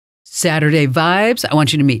Saturday vibes, I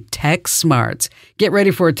want you to meet Tech Smarts. Get ready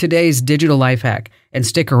for today's digital life hack and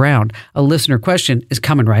stick around. A listener question is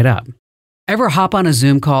coming right up. Ever hop on a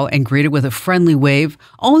Zoom call and greet it with a friendly wave,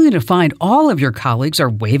 only to find all of your colleagues are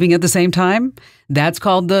waving at the same time? That's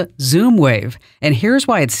called the Zoom wave, and here's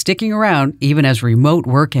why it's sticking around even as remote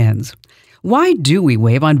work ends. Why do we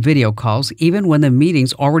wave on video calls even when the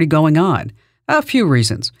meeting's already going on? A few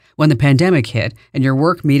reasons. When the pandemic hit and your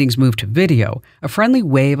work meetings moved to video, a friendly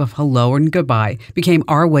wave of hello and goodbye became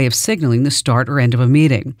our way of signaling the start or end of a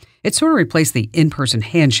meeting. It sort of replaced the in-person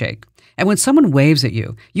handshake. And when someone waves at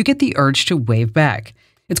you, you get the urge to wave back.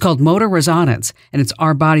 It's called motor resonance, and it's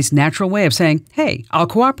our body's natural way of saying, hey, I'll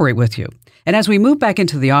cooperate with you. And as we move back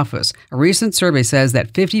into the office, a recent survey says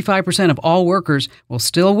that 55% of all workers will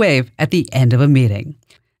still wave at the end of a meeting.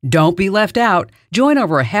 Don't be left out. Join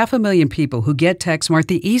over 500,000 people who get TechSmart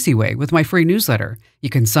the easy way with my free newsletter. You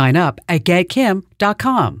can sign up at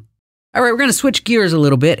getkim.com. All right, we're going to switch gears a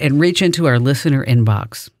little bit and reach into our listener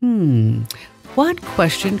inbox. What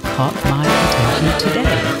question caught my attention today?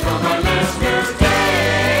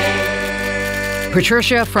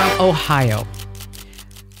 Patricia from Ohio.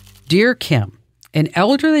 Dear Kim, an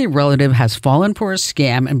elderly relative has fallen for a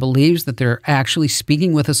scam and believes that they're actually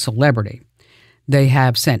speaking with a celebrity. They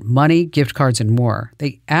have sent money, gift cards, and more.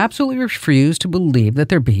 They absolutely refuse to believe that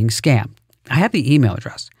they're being scammed. I have the email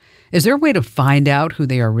address. Is there a way to find out who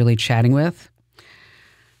they are really chatting with?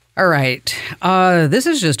 All right. This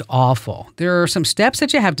is just awful. There are some steps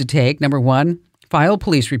that you have to take. Number one, file a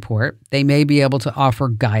police report. They may be able to offer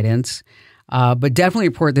guidance, but definitely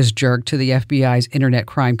report this jerk to the FBI's Internet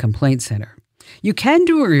Crime Complaint Center. You can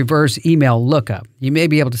do a reverse email lookup. You may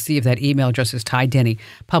be able to see if that email address is tied to any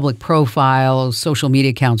public profiles, social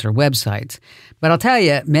media accounts, or websites. But I'll tell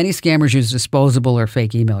you, many scammers use disposable or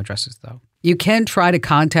fake email addresses, though. You can try to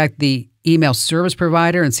contact the email service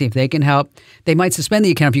provider and see if they can help. They might suspend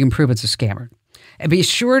the account if you can prove it's a scammer. And be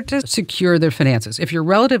sure to secure their finances. If your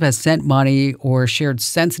relative has sent money or shared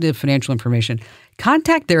sensitive financial information,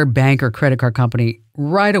 contact their bank or credit card company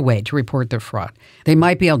right away to report their fraud. They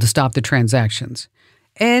might be able to stop the transactions.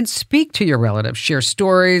 And speak to your relative. Share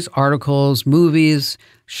stories, articles, movies,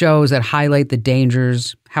 shows that highlight the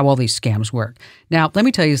dangers, how all these scams work. Now, let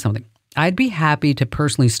me tell you something. I'd be happy to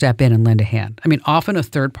personally step in and lend a hand. I mean, often a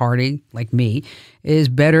third party, like me, is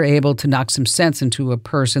better able to knock some sense into a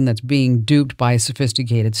person that's being duped by a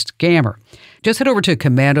sophisticated scammer. Just head over to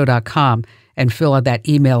commando.com and fill out that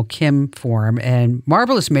email Kim form, and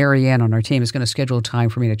Marvelous Marianne on our team is going to schedule a time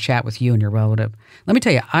for me to chat with you and your relative. Let me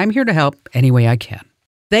tell you, I'm here to help any way I can.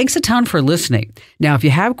 Thanks a ton for listening. Now, if you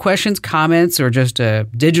have questions, comments, or just a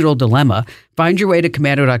digital dilemma, find your way to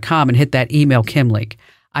commando.com and hit that email Kim link.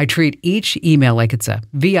 I treat each email like it's a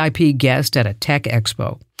VIP guest at a tech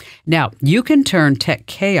expo. Now, you can turn tech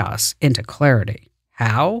chaos into clarity.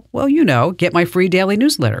 How? Well, get my free daily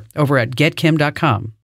newsletter over at getkim.com.